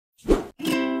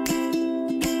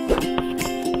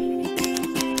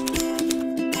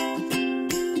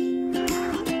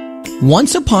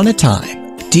Once upon a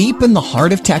time, deep in the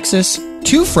heart of Texas,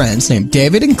 two friends named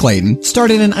David and Clayton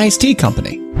started an iced tea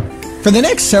company. For the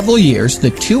next several years,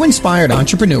 the two inspired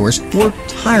entrepreneurs worked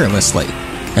tirelessly,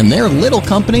 and their little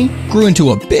company grew into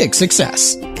a big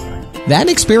success. That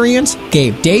experience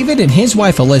gave David and his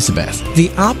wife Elizabeth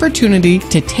the opportunity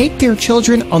to take their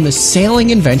children on the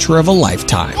sailing adventure of a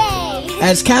lifetime.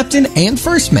 As captain and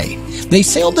first mate, they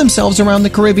sailed themselves around the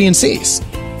Caribbean seas.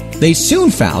 They soon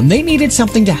found they needed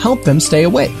something to help them stay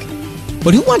awake.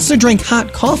 But who wants to drink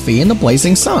hot coffee in the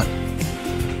blazing sun?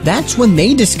 That's when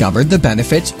they discovered the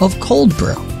benefits of cold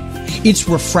brew. Its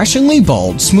refreshingly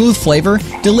bold, smooth flavor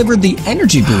delivered the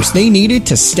energy boost they needed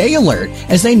to stay alert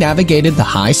as they navigated the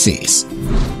high seas.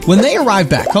 When they arrived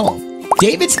back home,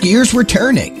 David's gears were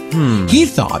turning. He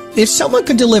thought if someone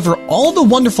could deliver all the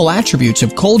wonderful attributes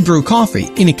of cold brew coffee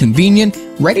in a convenient,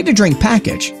 ready-to-drink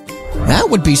package, that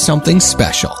would be something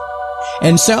special.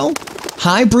 And so,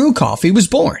 Brew Coffee was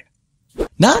born.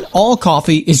 Not all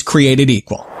coffee is created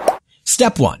equal.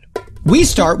 Step 1. We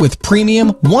start with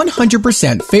premium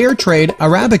 100% fair trade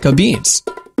Arabica beans.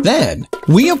 Then,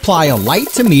 we apply a light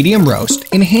to medium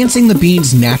roast, enhancing the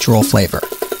beans' natural flavor.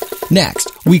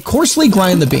 Next, we coarsely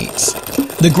grind the beans.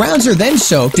 The grounds are then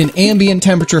soaked in ambient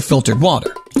temperature filtered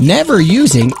water, never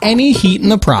using any heat in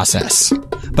the process.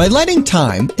 By letting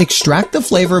time extract the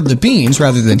flavor of the beans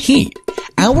rather than heat,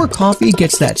 our coffee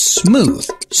gets that smooth,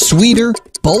 sweeter,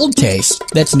 bold taste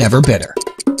that's never bitter.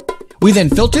 We then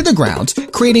filter the grounds,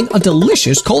 creating a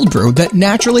delicious cold brew that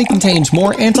naturally contains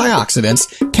more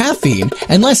antioxidants, caffeine,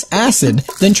 and less acid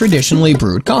than traditionally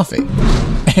brewed coffee.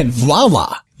 And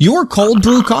voila! Your cold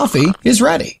brew coffee is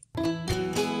ready.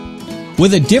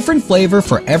 With a different flavor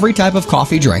for every type of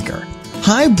coffee drinker,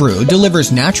 Brew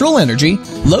delivers natural energy,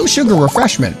 low sugar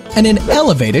refreshment, and an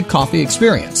elevated coffee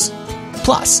experience.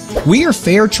 Plus, we are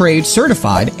fair trade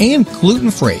certified and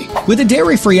gluten-free with a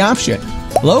dairy-free option,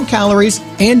 low calories,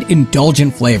 and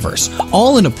indulgent flavors,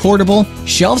 all in a portable,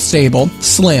 shelf-stable,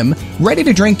 slim,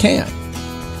 ready-to-drink can.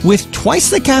 With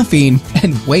twice the caffeine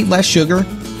and way less sugar,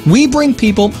 we bring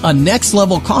people a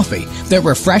next-level coffee that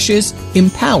refreshes,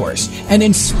 empowers, and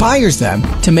inspires them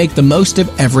to make the most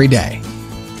of every day.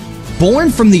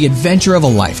 Born from the adventure of a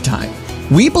lifetime,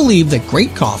 we believe that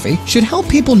great coffee should help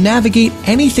people navigate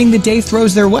anything the day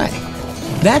throws their way.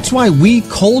 That's why we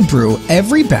cold brew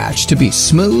every batch to be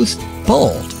smooth,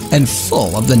 bold, and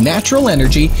full of the natural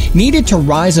energy needed to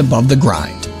rise above the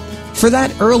grind. For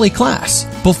that early class,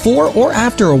 before or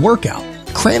after a workout,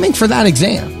 cramming for that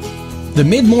exam, the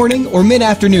mid-morning or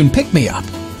mid-afternoon pick-me-up,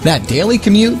 that daily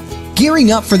commute,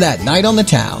 gearing up for that night on the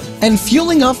town, and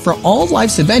fueling up for all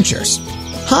life's adventures,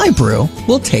 Brew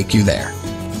will take you there.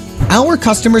 Our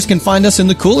customers can find us in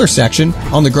the cooler section,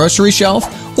 on the grocery shelf,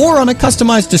 or on a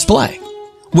customized display.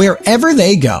 Wherever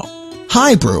they go,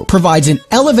 Brew provides an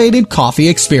elevated coffee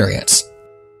experience.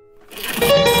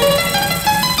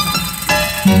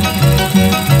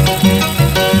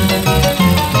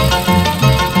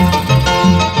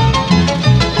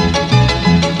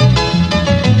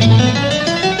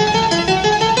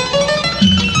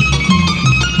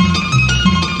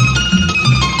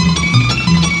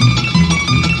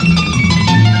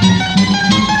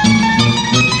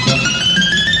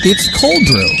 It's cold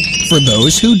brew for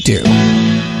those who do.